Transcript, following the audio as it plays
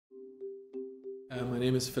My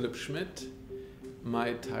name is Philipp Schmidt.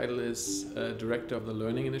 My title is Director of the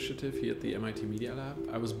Learning Initiative here at the MIT Media Lab.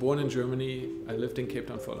 I was born in Germany. I lived in Cape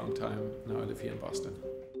Town for a long time. Now I live here in Boston.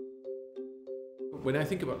 When I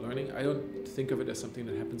think about learning, I don't think of it as something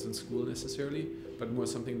that happens in school necessarily, but more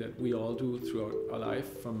something that we all do throughout our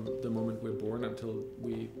life from the moment we're born until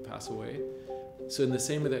we pass away. So in the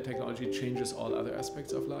same way that technology changes all other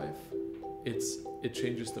aspects of life, it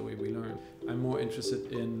changes the way we learn. I'm more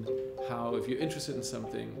interested in how, if you're interested in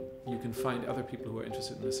something, you can find other people who are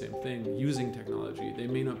interested in the same thing using technology. They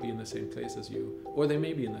may not be in the same place as you, or they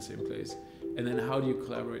may be in the same place. And then how do you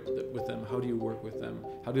collaborate with them? How do you work with them?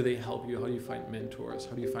 How do they help you? How do you find mentors?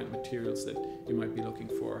 How do you find materials that you might be looking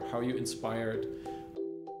for? How are you inspired?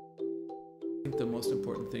 I think the most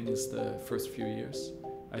important thing is the first few years.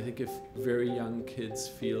 I think if very young kids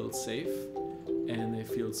feel safe and they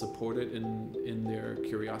feel supported in their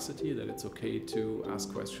curiosity, that it's okay to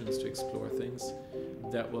ask questions, to explore things,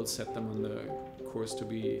 that will set them on the course to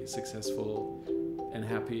be successful and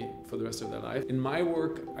happy for the rest of their life. In my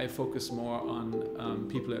work, I focus more on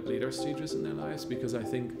people at later stages in their lives, because I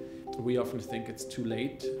think we often think it's too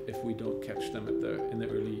late if we don't catch them in the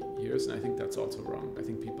early years, and I think that's also wrong. I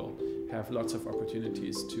think people have lots of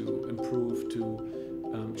opportunities to improve,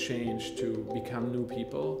 to change, to become new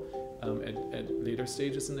people at later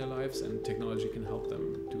stages in their lives, and technology can help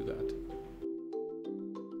them do that.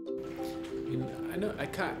 I know I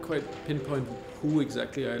can't quite pinpoint who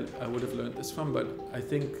exactly I would have learned this from, but I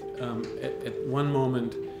think at one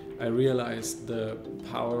moment I realized the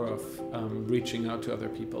power of reaching out to other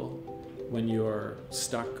people when you're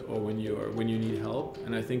stuck or when you need help.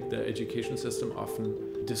 And I think the education system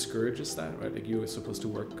often discourages that, right? Like, you were supposed to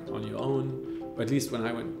work on your own, or at least when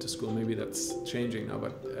I went to school, maybe that's changing now,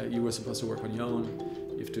 but you were supposed to work on your own.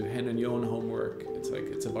 You have to hand in your own homework.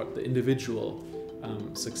 It's about the individual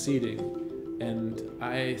succeeding. And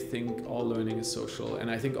I think all learning is social,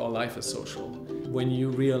 and I think all life is social. When you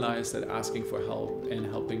realize that asking for help and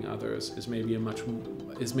helping others is maybe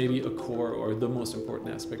a core or the most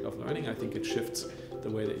important aspect of learning, I think it shifts the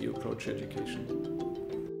way that you approach education.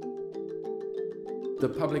 The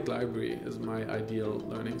public library is my ideal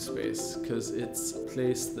learning space, because it's a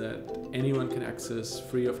place that anyone can access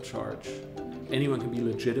free of charge. Anyone can be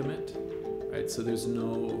legitimate, right? So there's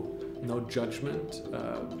no judgment.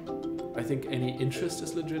 I think any interest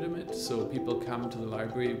is legitimate, so people come to the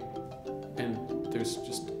library and there's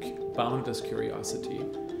just boundless curiosity.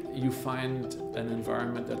 You find an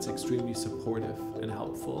environment that's extremely supportive and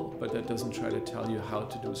helpful, but that doesn't try to tell you how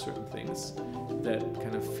to do certain things, that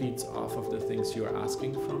kind of feeds off of the things you're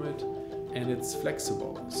asking from it, and it's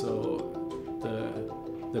flexible. So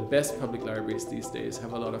the best public libraries these days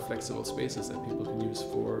have a lot of flexible spaces that people can use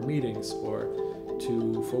for meetings, or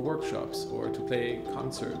for workshops, or to play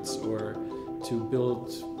concerts, or to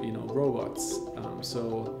build robots.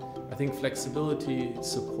 So I think flexibility,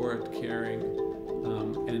 support, caring,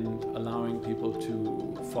 and allowing people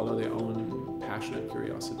to follow their own passionate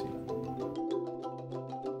curiosity.